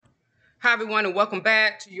Hi, everyone, and welcome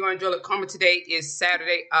back to Your Angelic Karma. Today is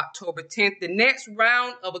Saturday, October 10th. The next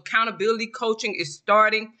round of accountability coaching is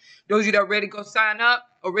starting. Those of you that are ready to go sign up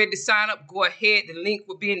or ready to sign up, go ahead. The link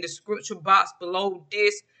will be in the description box below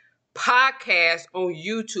this podcast on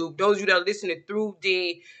YouTube. Those of you that are listening through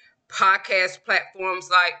the podcast platforms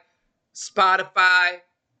like Spotify,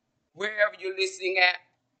 wherever you're listening at,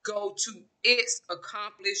 go to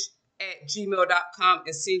itsaccomplished@gmail.com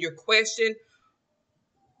and send your question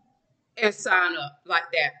and sign up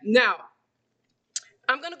like that. Now,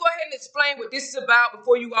 I'm going to go ahead and explain what this is about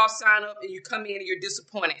before you all sign up and you come in and you're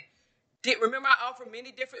disappointed. Remember, I offer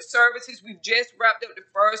many different services. We've just wrapped up the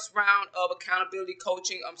first round of accountability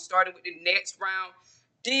coaching. I'm starting with the next round.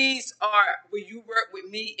 These are where you work with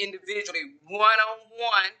me individually,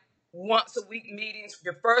 one-on-one, once a week meetings.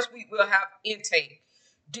 The first week we'll have intake.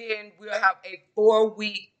 Then we'll have a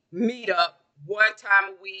 4-week meetup, one time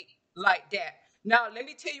a week, like that. Now, let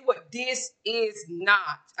me tell you what this is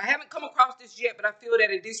not. I haven't come across this yet, but I feel that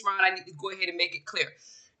in this round, I need to go ahead and make it clear.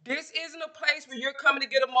 This isn't a place where you're coming to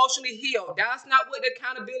get emotionally healed. That's not what the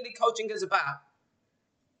accountability coaching is about.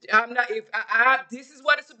 This is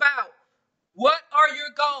what it's about. What are your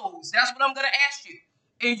goals? That's what I'm going to ask you.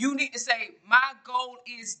 And you need to say, my goal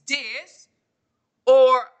is this,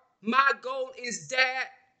 or my goal is that,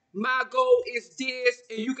 my goal is this,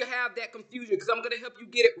 and you can have that confusion because I'm going to help you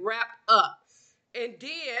get it wrapped up. And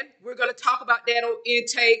then we're going to talk about that on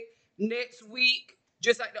intake next week,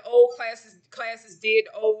 just like the old classes did,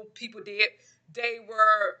 the old people did.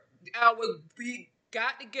 We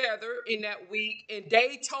got together in that week, and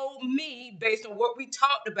they told me, based on what we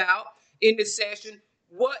talked about in the session,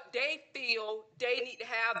 what they feel they need to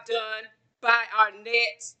have done by our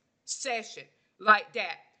next session, like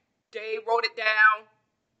that. They wrote it down.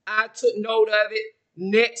 I took note of it.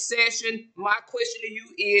 Next session, my question to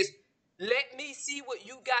you is, let me see what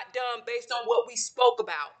you got done based on what we spoke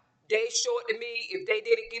about. They show it to me. If they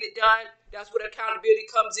didn't get it done, that's where accountability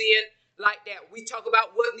comes in, like that. We talk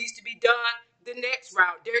about what needs to be done the next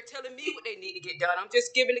round. They're telling me what they need to get done. I'm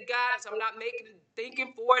just giving the guidance. I'm not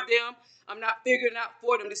thinking for them. I'm not figuring out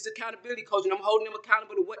for them. This is accountability coaching. I'm holding them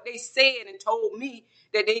accountable to what they said and told me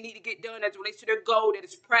that they need to get done as it relates to their goal, that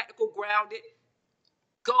is practical, grounded,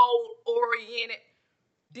 goal-oriented.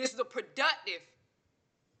 This is a productive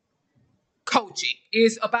coaching.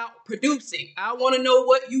 Is about producing. I want to know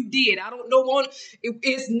what you did. I don't know.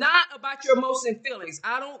 It's not about your emotions and feelings.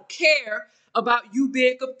 I don't care about you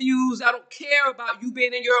being confused. I don't care about you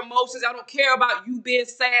being in your emotions. I don't care about you being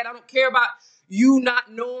sad. I don't care about you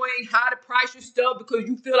not knowing how to price your stuff because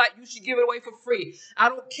you feel like you should give it away for free. I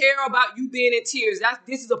don't care about you being in tears.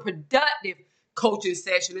 This is a productive coaching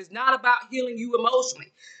session. It's not about healing you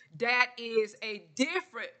emotionally. That is a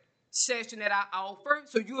different session that I offer.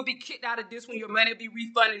 So you'll be kicked out of this one. Your money will be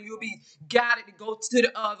refunded. And you'll be guided to go to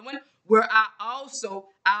the other one where I'll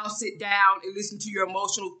sit down and listen to your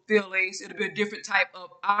emotional feelings. It'll be a different type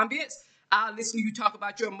of ambience. I'll listen to you talk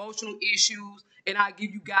about your emotional issues and I'll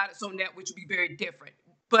give you guidance on that, which will be very different.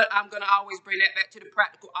 But I'm going to always bring that back to the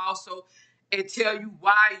practical also and tell you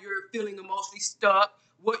why you're feeling emotionally stuck,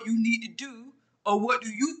 what you need to do, or what do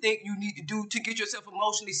you think you need to do to get yourself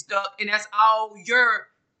emotionally stuck. And that's all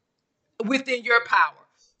within your power.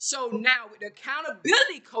 So now with the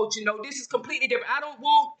accountability coaching, though, this is completely different. I don't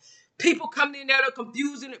want people coming in there that are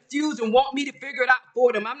confused and want me to figure it out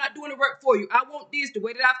for them. I'm not doing the work for you. I want this the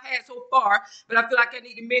way that I've had so far, but I feel like I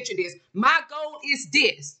need to mention this. My goal is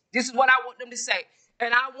this. This is what I want them to say.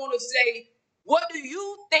 And I want to say, what do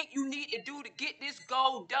you think you need to do to get this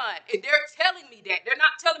goal done? And they're telling me that. They're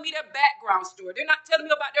not telling me their background story. They're not telling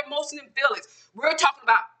me about their emotions and feelings. We're talking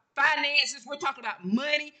about finances. We're talking about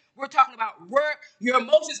money. We're talking about work. Your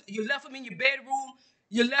emotions, you left them in your bedroom.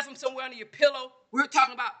 You left them somewhere under your pillow. We're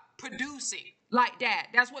talking about producing like that.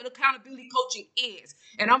 That's what accountability coaching is.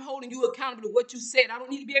 And I'm holding you accountable to what you said. I don't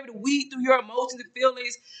need to be able to weed through your emotions and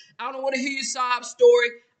feelings. I don't want to hear your sob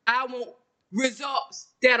story. I want results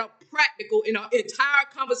that are practical. And our entire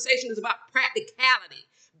conversation is about practicality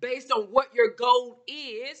based on what your goal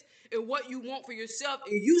is and what you want for yourself.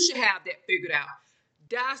 And you should have that figured out.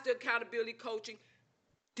 That's the accountability coaching.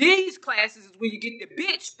 These classes is when you get the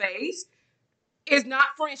bitch phase. It's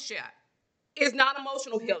not friendship. It's not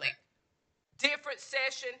emotional healing. Different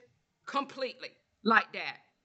session completely like that.